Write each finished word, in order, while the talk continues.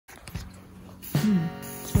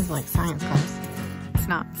This is like science class. It's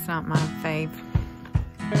not my fave.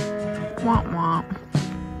 Womp womp.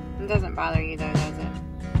 It doesn't bother you though, does it?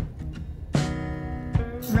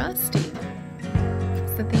 Rusty.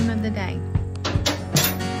 It's the theme of the day.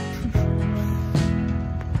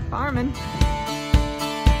 Farming.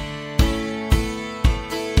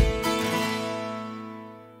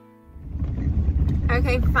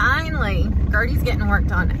 Okay, finally, Gertie's getting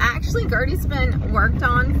worked on. Actually, Gertie's been worked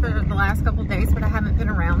on for the last couple of days, but I haven't been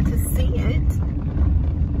around to see it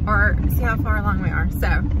or see how far along we are. So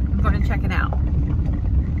I'm going to check it out.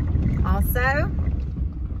 Also,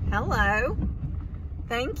 hello.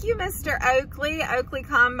 Thank you, Mr. Oakley, Oakley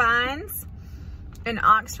Combines in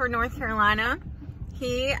Oxford, North Carolina.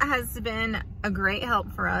 He has been a great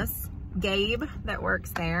help for us. Gabe, that works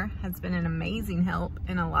there, has been an amazing help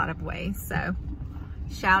in a lot of ways. So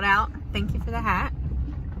shout out, thank you for the hat.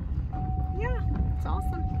 Yeah, it's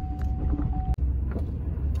awesome.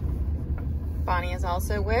 Bonnie is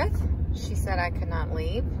also with. She said I could not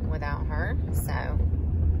leave without her, so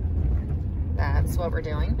that's what we're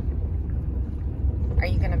doing. Are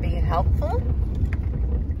you gonna be helpful?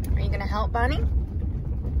 Are you gonna help Bonnie?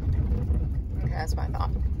 Okay, that's what I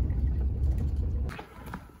thought.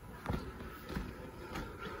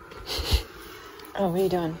 Oh, what are you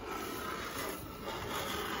doing?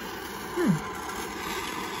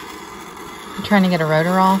 You trying to get a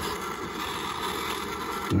rotor off?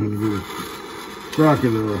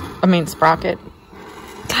 Sprocket off. I mean sprocket.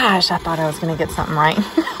 Gosh, I thought I was gonna get something right.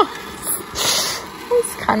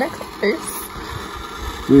 It's kind of close.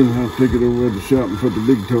 Then I'll take it over at the shop and put the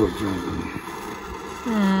big torch on it.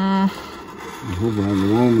 I hope I have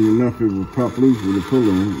it warm enough it will pop loose with a pull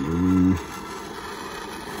on it.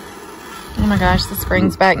 Oh my gosh, this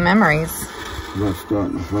brings back memories. About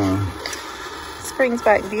starting a fire. This brings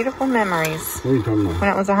back beautiful memories. What are you talking about? When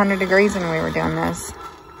it was 100 degrees and we were doing this.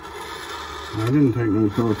 I didn't take no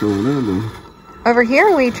torch over there though. Over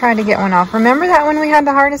here we tried to get one off. Remember that when we had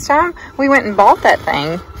the hardest time? We went and bought that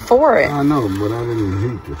thing for it. I know, but I didn't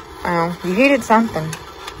heat it. Oh, you heated something.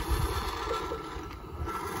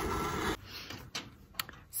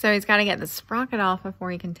 So he's got to get the sprocket off before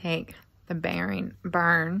he can take the burn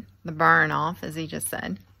off, as he just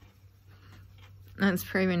said. That's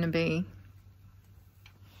proving to be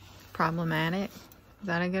problematic. Is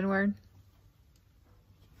that a good word?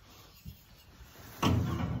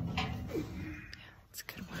 It's a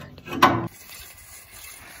good word.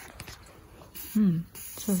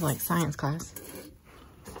 This is like science class.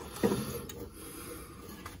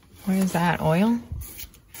 What is that, oil?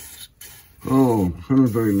 Oh,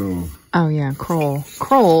 penetrating oil. Oh yeah, Kroll.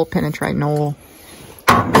 Kroll penetrating oil.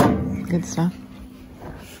 Good stuff.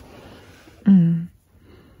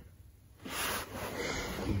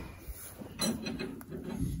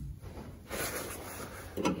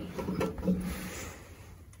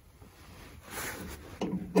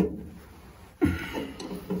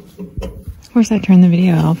 Of course, I turned the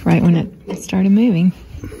video off right when it started moving.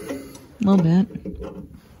 A little bit. A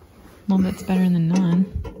little bit's better than none.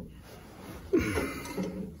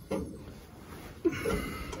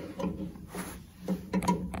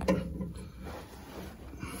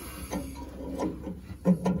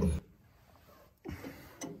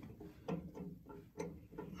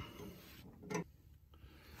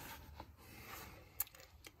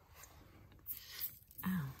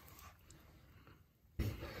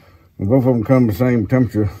 When both of them come the same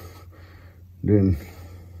temperature, then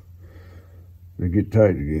they get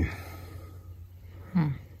tight again.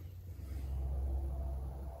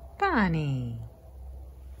 Bonnie,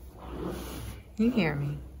 you hear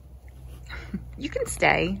me? You can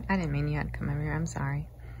stay. I didn't mean you had to come over here. I'm sorry.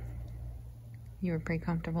 You were pretty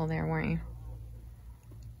comfortable there, weren't you?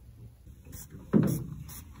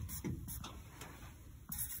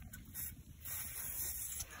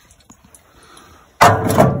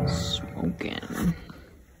 Smoking.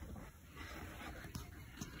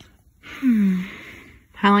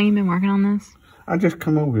 How long you been working on this? I just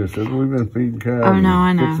come over here, so we've been feeding cows. Oh no,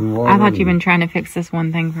 I know. I thought you've and- been trying to fix this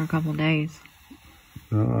one thing for a couple days.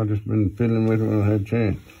 No, I just been fiddling with it when I had a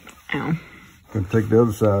chance. Oh. Gonna take the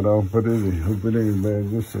other side off, but hope it ain't as bad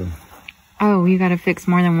as this side. Oh, you gotta fix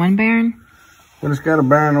more than one bearing? Well, it's got a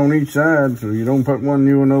bearing on each side, so you don't put one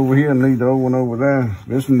new one over here and leave the old one over there.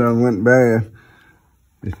 This one done went bad.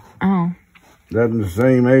 Oh. That's the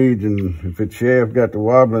same age, and if its shaft got to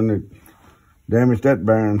wobbling, it damaged that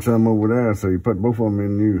bearing some over there, so you put both of them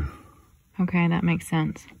in new. Okay, that makes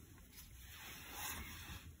sense.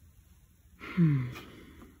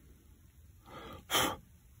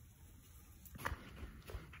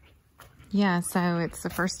 Yeah, so it's the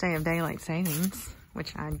first day of daylight savings,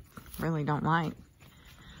 which I really don't like.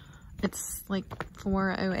 It's like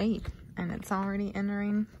 4:08 and it's already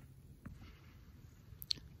entering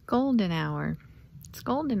golden hour. It's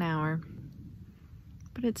golden hour,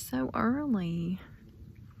 but it's so early.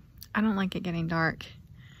 I don't like it getting dark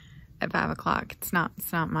at 5 o'clock. It's not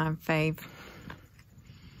my fave.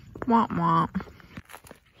 Womp womp.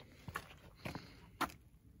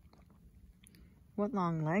 What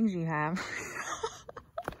long legs you have.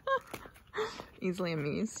 Easily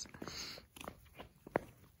amused.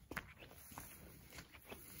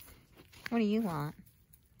 What do you want?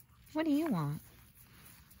 What do you want?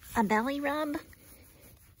 A belly rub?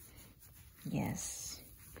 Yes.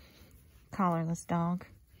 Collarless dog.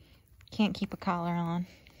 Can't keep a collar on.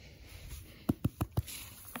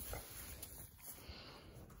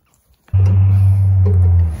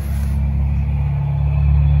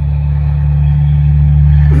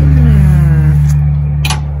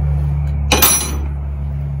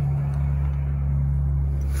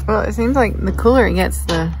 Well, it seems like the cooler it gets,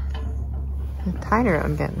 the tighter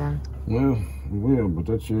it'll get then. Well, it will, but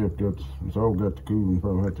that shaft it's all got to cool and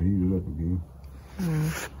probably have to heat it up again.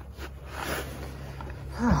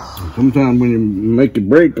 Sometimes when you make a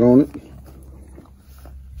break on it,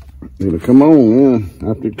 it'll come on, yeah,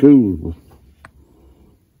 after it cools.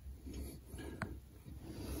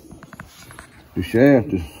 The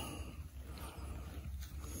shaft is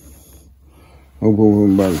over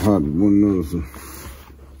about as hot as one another, so.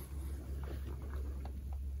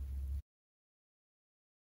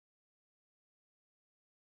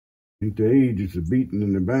 At the age, it's the beating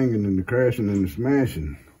and the banging and the crashing and the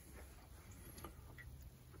smashing.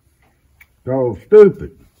 It's all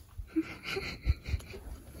stupid.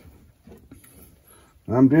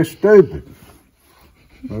 I'm just stupid.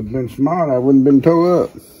 If I'd been smart, I wouldn't have been tore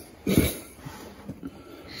up.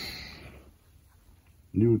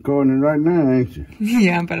 You recording it right now, ain't you?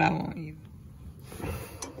 Yeah, but I won't either.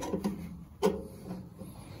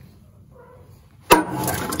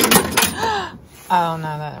 Oh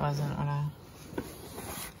no, that wasn't what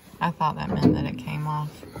I thought that meant that it came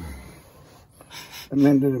off. It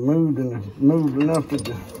meant that it moved and it moved enough that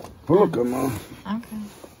the pull come off. Okay.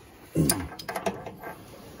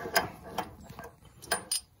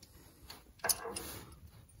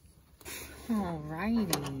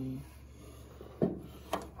 Alrighty.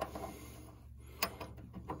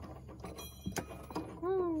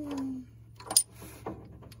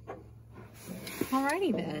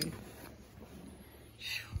 Alrighty then.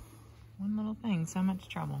 One little thing, so much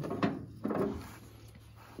trouble.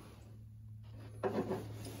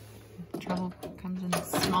 Trouble comes in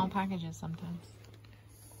small packages sometimes.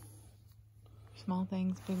 Small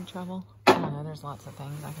things, big trouble. I don't know, there's lots of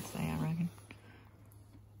things I could say, I reckon.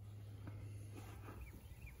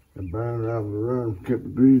 I burned it out of the run, kept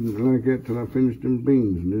breathing like that till I finished them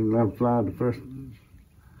beans, and then I fried the first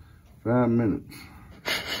 5 minutes.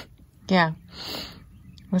 Yeah.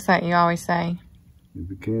 What's that you always say? If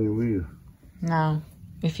you can, it will. No.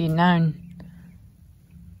 If you'd known.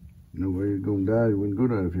 No way you're gonna die, you wouldn't go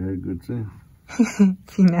there if you had good sense.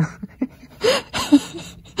 If you know.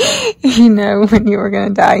 If you know when you were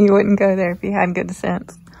gonna die, you wouldn't go there if you had good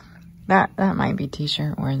sense. That might be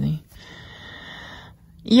t-shirt worthy.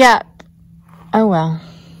 Yep. Oh well.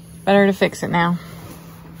 Better to fix it now.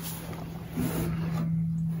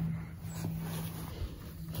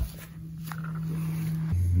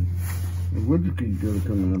 What'd you keep going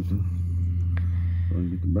coming up to? Trying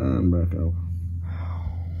to get the bind back off.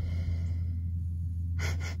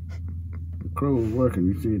 The crow's working,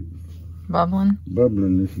 you see it Bubbling?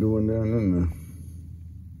 bubbling, it's going down in there.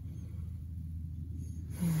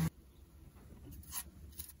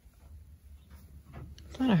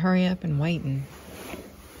 It's not a hurry up and waiting.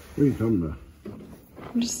 What are you talking about?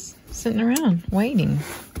 I'm just sitting around waiting.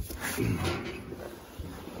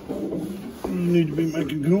 You need to be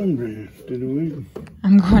making cornbread instead of waiting.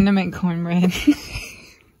 I'm going to make cornbread.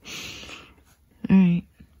 Alright.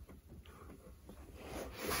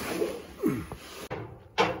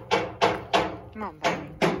 Come on, baby.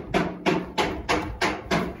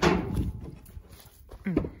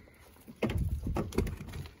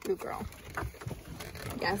 Good girl.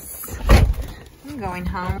 Yes. I'm going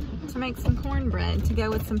home to make some cornbread to go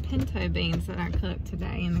with some pinto beans that I cooked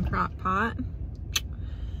today in the crock pot.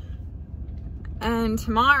 And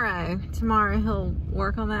tomorrow he'll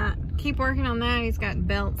work on that. Keep working on that. He's got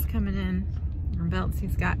belts coming in, or belts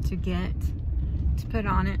he's got to get to put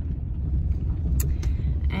on it.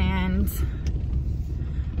 And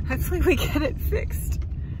hopefully we get it fixed,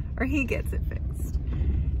 or he gets it fixed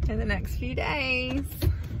in the next few days.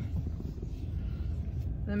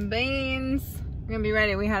 Them beans are gonna be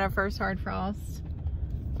ready. We had our first hard frost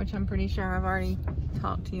which I'm pretty sure I've already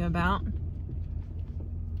talked to you about.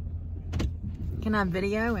 Can I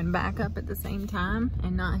video and back up at the same time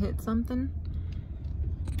and not hit something?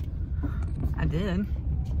 I did.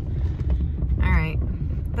 All right,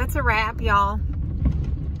 that's a wrap, y'all.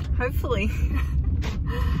 Hopefully,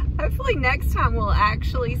 hopefully next time we'll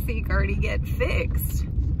actually see Gertie get fixed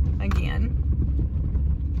again.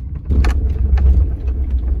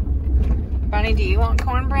 Bonnie, do you want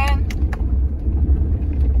cornbread?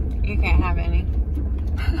 You can't have any.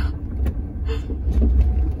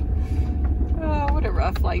 Oh, what a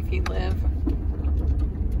rough life you live.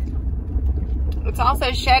 It's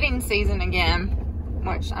also shedding season again,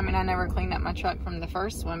 which, I mean, I never cleaned up my truck from the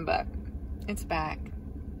first one, but it's back.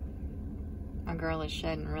 My girl is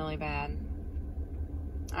shedding really bad.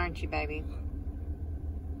 Aren't you, baby?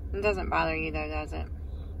 It doesn't bother you though, does it?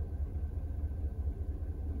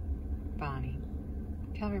 Bonnie,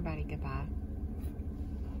 tell everybody goodbye.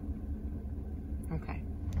 Okay.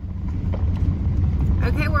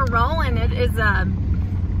 Okay, we're rolling. It is a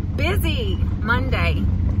busy Monday.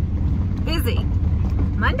 Busy.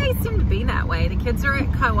 Mondays seem to be that way. The kids are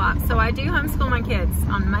at co-op, so I do homeschool my kids.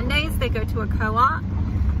 On Mondays, they go to a co-op,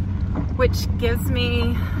 which gives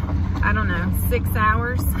me, I don't know, 6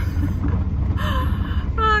 hours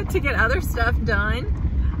to get other stuff done.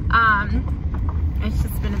 It's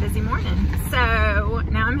just been a busy morning. So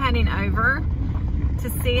now I'm heading over to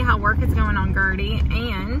see how work is going on Gertie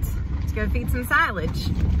and to go feed some silage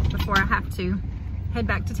before I have to head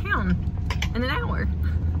back to town in an hour.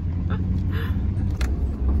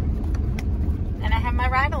 And I have my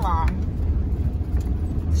ride along.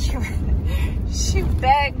 She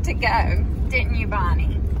begged to go, didn't you,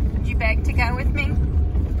 Bonnie? Did you beg to go with me?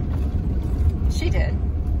 She did.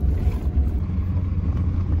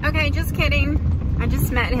 Okay, just kidding. I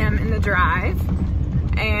just met him in the drive,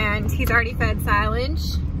 and he's already fed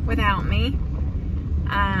silage without me.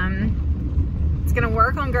 He's gonna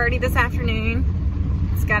work on Gertie this afternoon.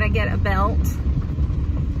 He's gotta get a belt.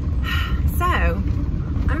 So,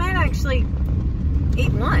 I might actually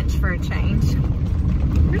eat lunch for a change.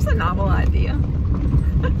 Here's a novel idea.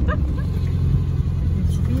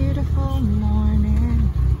 It's a beautiful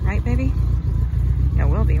morning. Right, baby? It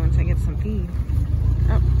will be once I get some feed.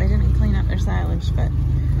 Oh, they didn't clean up their silage, but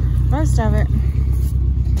most of it.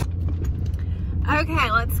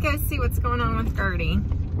 Okay, let's go see what's going on with Gertie.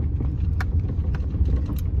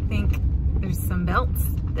 I think there's some belts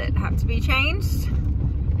that have to be changed,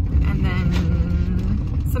 and then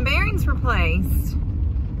some bearings replaced.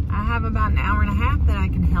 I have about an hour and a half that I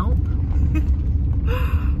can help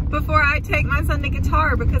before I take my son to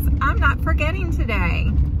guitar, because I'm not forgetting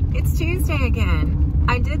today. It's Tuesday again.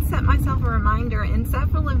 I did set myself a reminder, and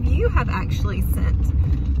several of you have actually sent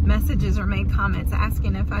messages or made comments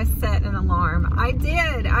asking if I set an alarm. I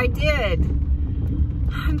did.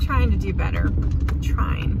 I'm trying to do better.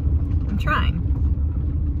 I'm trying.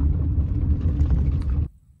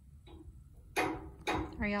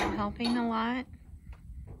 Are y'all helping a lot?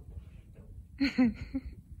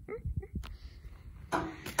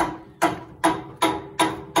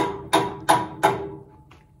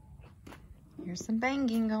 Here's some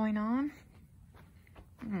banging going on.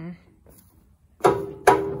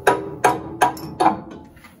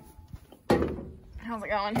 How's it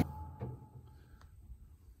going?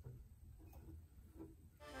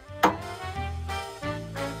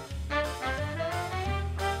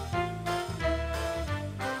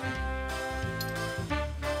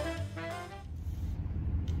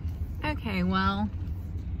 Okay, well,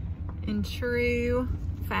 in true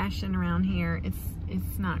fashion around here, it's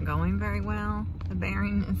not going very well. The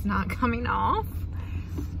bearing is not coming off.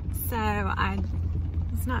 So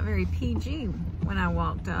it's not very PG when I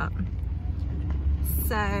walked up.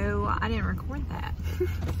 So I didn't record that.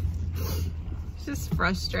 It's just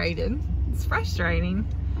frustrated. It's frustrating.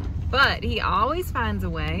 But he always finds a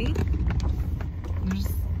way.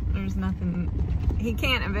 There's nothing he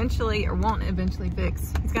can't eventually or won't eventually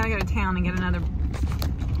fix. He's got to go to town and get another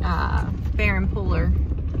bearing puller.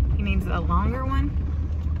 He needs a longer one,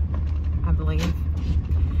 I believe.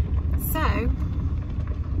 So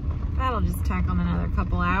that'll just tack on another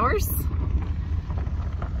couple hours.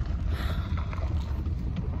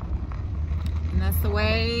 And that's the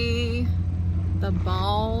way the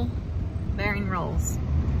ball bearing rolls.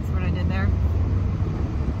 That's what I did there.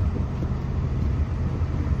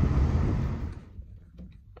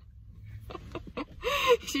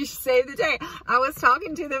 She saved the day. I was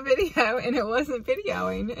talking to the video and it wasn't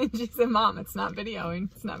videoing. And she said, Mom, it's not videoing.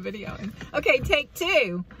 It's not videoing. Okay, take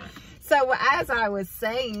two. So as I was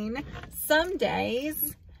saying, some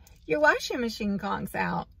days your washing machine conks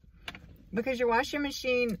out. because your washing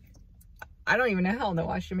machine, I don't even know how old the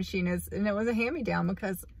washing machine is, and it was a hand-me-down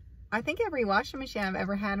because I think every washing machine I've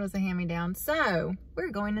ever had was a hand-me-down. So we're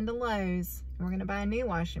going into Lowe's and we're going to buy a new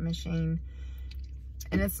washing machine.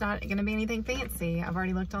 And it's not going to be anything fancy. I've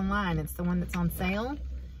already looked online. It's the one that's on sale.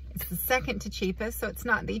 It's the second to cheapest, so it's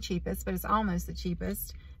not the cheapest, but it's almost the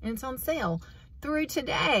cheapest. And it's on sale through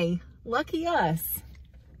today. Lucky us.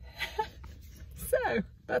 So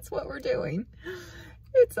that's what we're doing.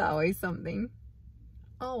 It's always something.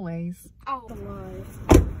 Always. Oh, alive.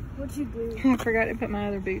 What'd you do? I forgot to put my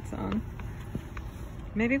other boots on.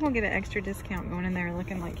 Maybe we'll get an extra discount going in there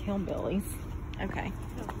looking like hillbillies. Okay.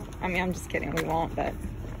 I mean, I'm just kidding. We won't, but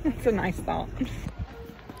it's a nice thought.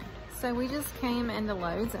 So we just came into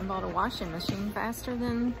Lowe's and bought a washing machine faster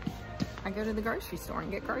than I go to the grocery store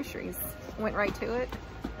and get groceries. Went right to it.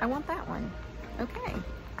 I want that one. Okay.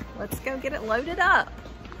 Let's go get it loaded up.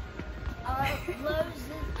 Lowe's is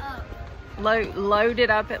up. Loaded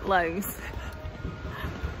up at Lowe's.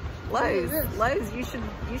 Lowe's, you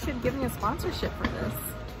should give me a sponsorship for this.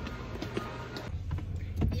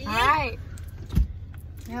 Yeah. All right.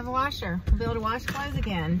 We have a washer. We'll be able to wash clothes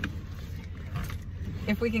again.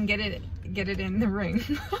 If we can get it in the ring.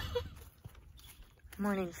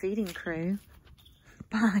 Morning feeding crew.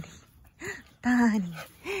 Bonnie.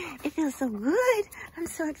 It feels so good. I'm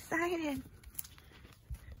so excited.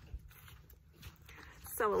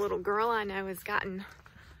 So a little girl I know has gotten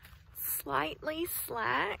slightly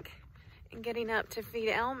slack and getting up to feed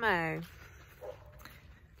Elmo.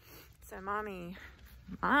 So mommy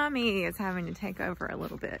is having to take over a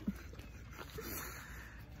little bit.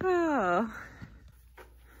 Oh.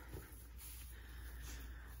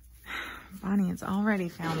 Bonnie has already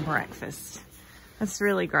found breakfast. That's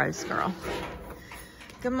really gross, girl.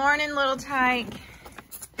 Good morning, little tyke.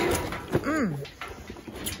 There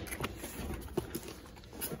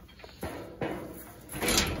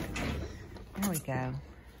we go.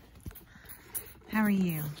 How are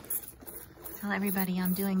you? Tell everybody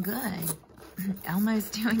I'm doing good. Elmo's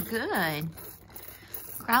doing good.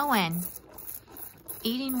 Growing.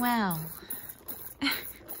 Eating well.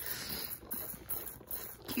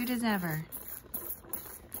 Cute as ever.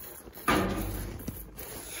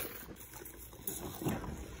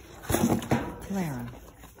 Clara.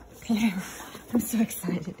 I'm so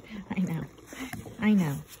excited. I know.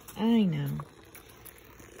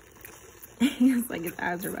 He looks like his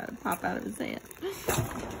eyes are about to pop out of his head.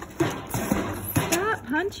 Stop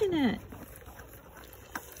punching it.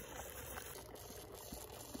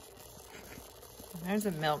 There's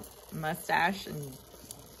a milk mustache and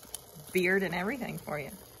beard and everything for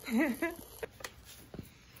you.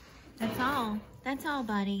 That's all,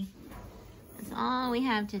 buddy. That's all we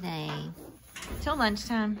have today. Till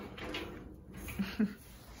lunchtime.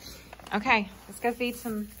 Okay, let's go feed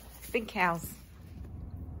some big cows.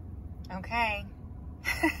 Okay.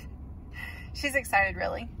 She's excited,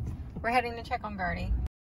 really. We're heading to check on Gertie.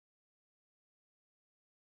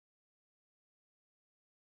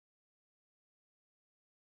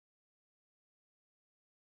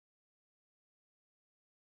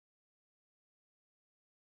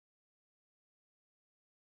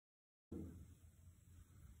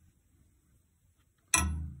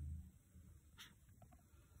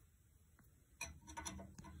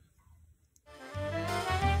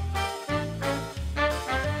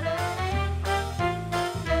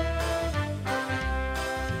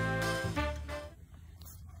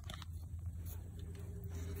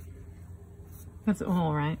 That's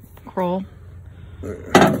oil, right? Kroll.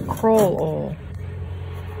 Kroll oil.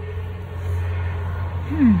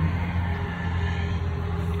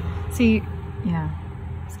 See, yeah,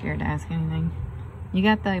 scared to ask anything. You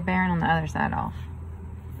got the bearing on the other side off.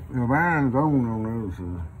 The bearing's on the other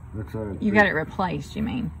side. That's how you got it replaced, you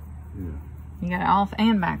mean? Yeah. You got it off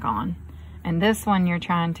and back on. And this one you're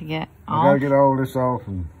trying to get off? I gotta get all this off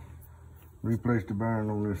and replace the bearing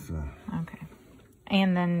on this side. Okay.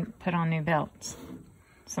 And then put on new belts.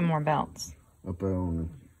 Some more belts. Up there on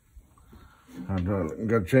the hydraulic.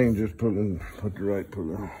 Gotta change this pulley, put the right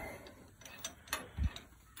pulley on.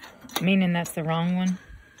 Meaning that's the wrong one?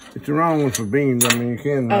 It's the wrong one for beans. I mean, you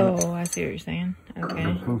can. Oh, I see what you're saying. Okay.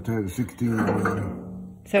 You're supposed to have the 16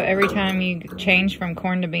 on. So every time you change from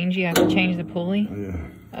corn to beans, you have to change the pulley? Yeah.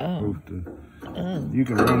 Oh. Oh. You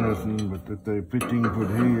can run this one, but if they're 15-foot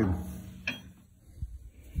head.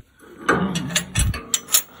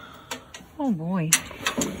 Oh boy.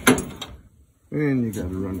 And you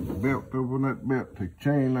gotta run the belt over that belt, take the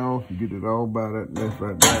chain off, and get it all by that mess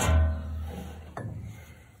right there.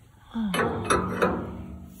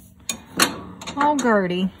 Oh,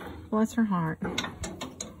 Gertie. Bless her heart.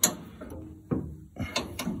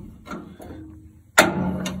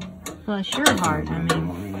 Plus your heart, I mean.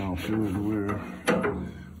 I ain't all sure to where.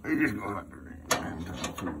 They just go like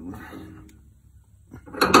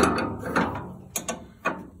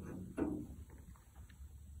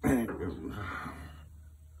there it goes.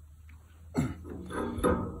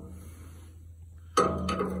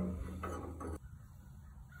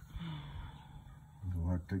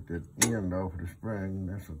 I take that end off of the spring.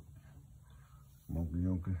 That's a monkey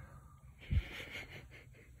yonky.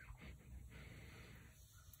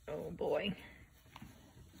 Oh boy.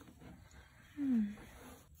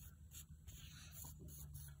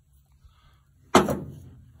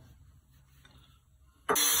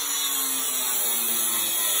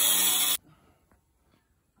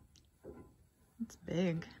 It's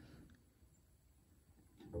big.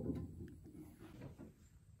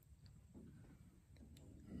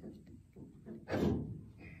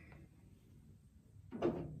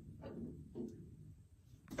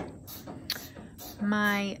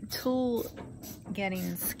 My tool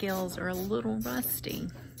getting skills are a little rusty.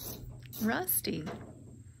 Rusty.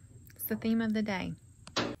 It's the theme of the day.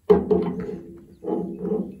 You're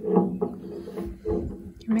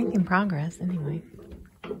making progress anyway.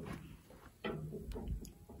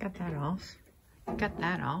 Got that off. Got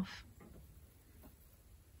that off.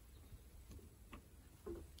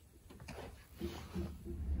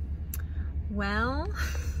 Well,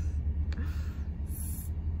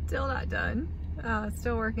 still not done.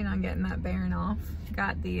 Still working on getting that bearing off.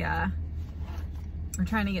 Got the, we're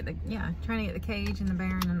trying to get the, trying to get the cage and the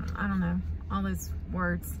bearing and I don't know, all those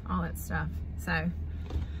words, all that stuff. So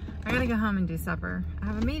I gotta go home and do supper. I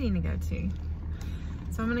have a meeting to go to.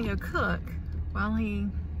 So I'm gonna go cook while he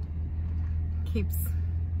keeps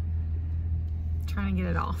trying to get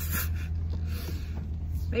it off.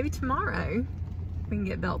 Maybe tomorrow we can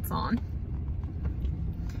get belts on.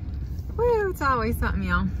 Woo, it's always something,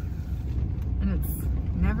 y'all. And it's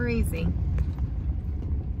never easy.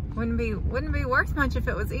 Wouldn't be worth much if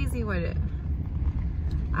it was easy, would it?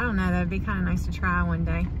 I don't know, that'd be kind of nice to try one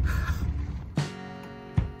day.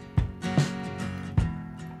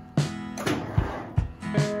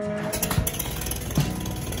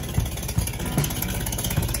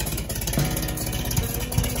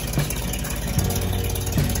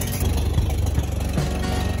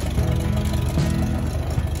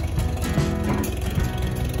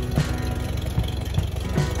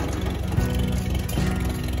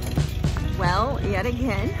 Yet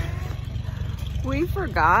again, we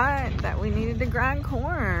forgot that we needed to grind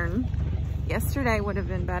corn. Yesterday would have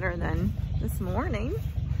been better than this morning.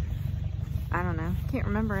 I don't know, can't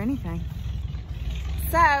remember anything.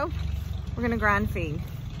 So we're gonna grind feed,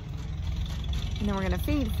 and then we're gonna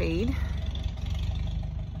feed,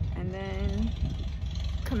 and then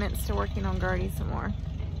commence to working on Gertie some more.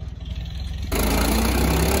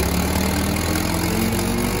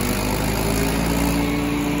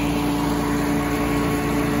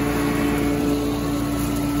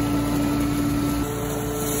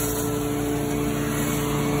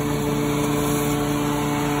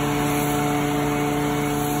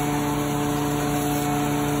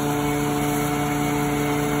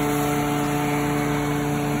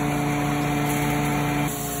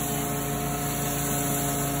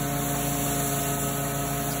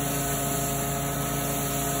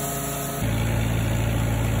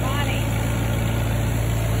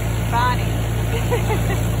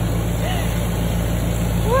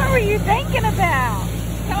 What were you thinking about?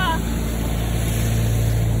 Come on.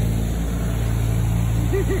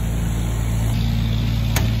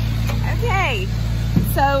 Okay,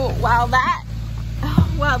 so while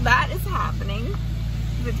that is happening,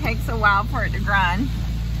 it takes a while for it to grind,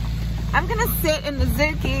 I'm gonna sit in the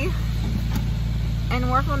Zuki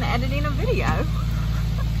and work on editing a video.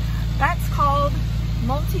 That's called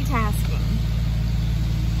multitasking.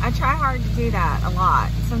 I try hard to do that a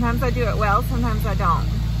lot. Sometimes I do it well, sometimes I don't.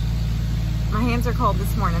 My hands are cold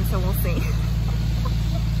this morning, so we'll see.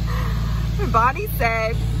 Bunny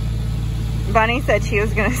said she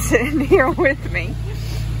was gonna sit in here with me.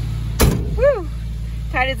 Woo!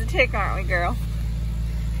 Tight as a tick, aren't we, girl?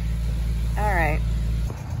 All right.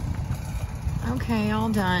 Okay, all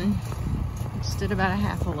done. Just did about a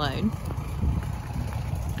half a load.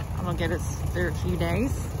 That'll get us through a few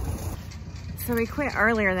days. So we quit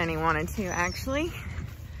earlier than he wanted to, actually,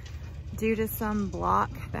 due to some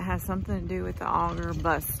block that has something to do with the auger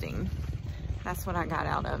busting. That's what I got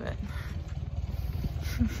out of it.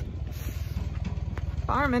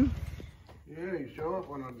 Farming. Yeah, you show up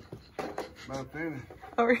when I'm about finished.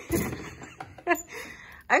 Oh,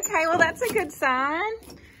 okay, well that's a good sign.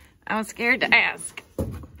 I was scared to ask.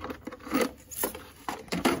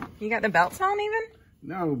 You got the belts on even?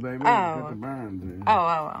 No, baby. Oh. I got the burns in.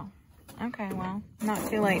 Oh. Okay, well, not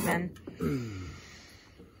too late then.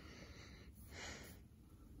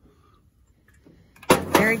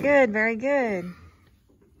 Very good, very good.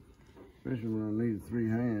 Especially when I need 3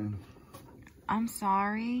 hands. I'm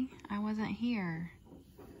sorry, I wasn't here.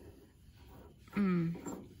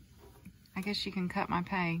 I guess you can cut my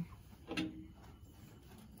pay.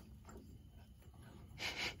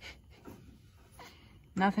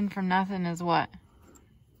 Nothing from nothing is what?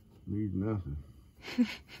 Means nothing.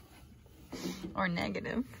 Or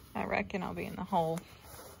negative. I reckon I'll be in the hole.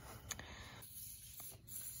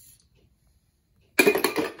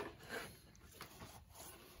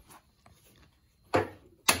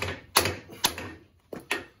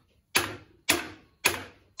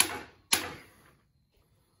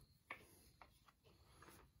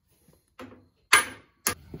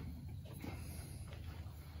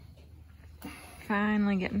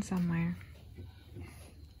 Finally getting somewhere.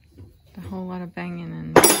 A whole lot of banging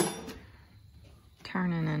and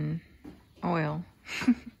turning and oil.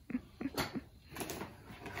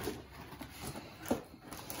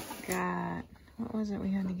 Got, what was it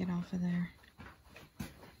we had to get off of there?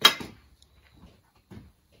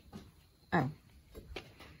 Oh,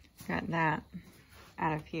 got that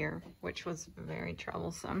out of here, which was very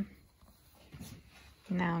troublesome.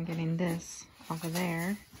 Now I'm getting this off of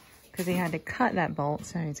there because he had to cut that bolt,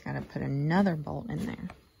 so he's got to put another bolt in there.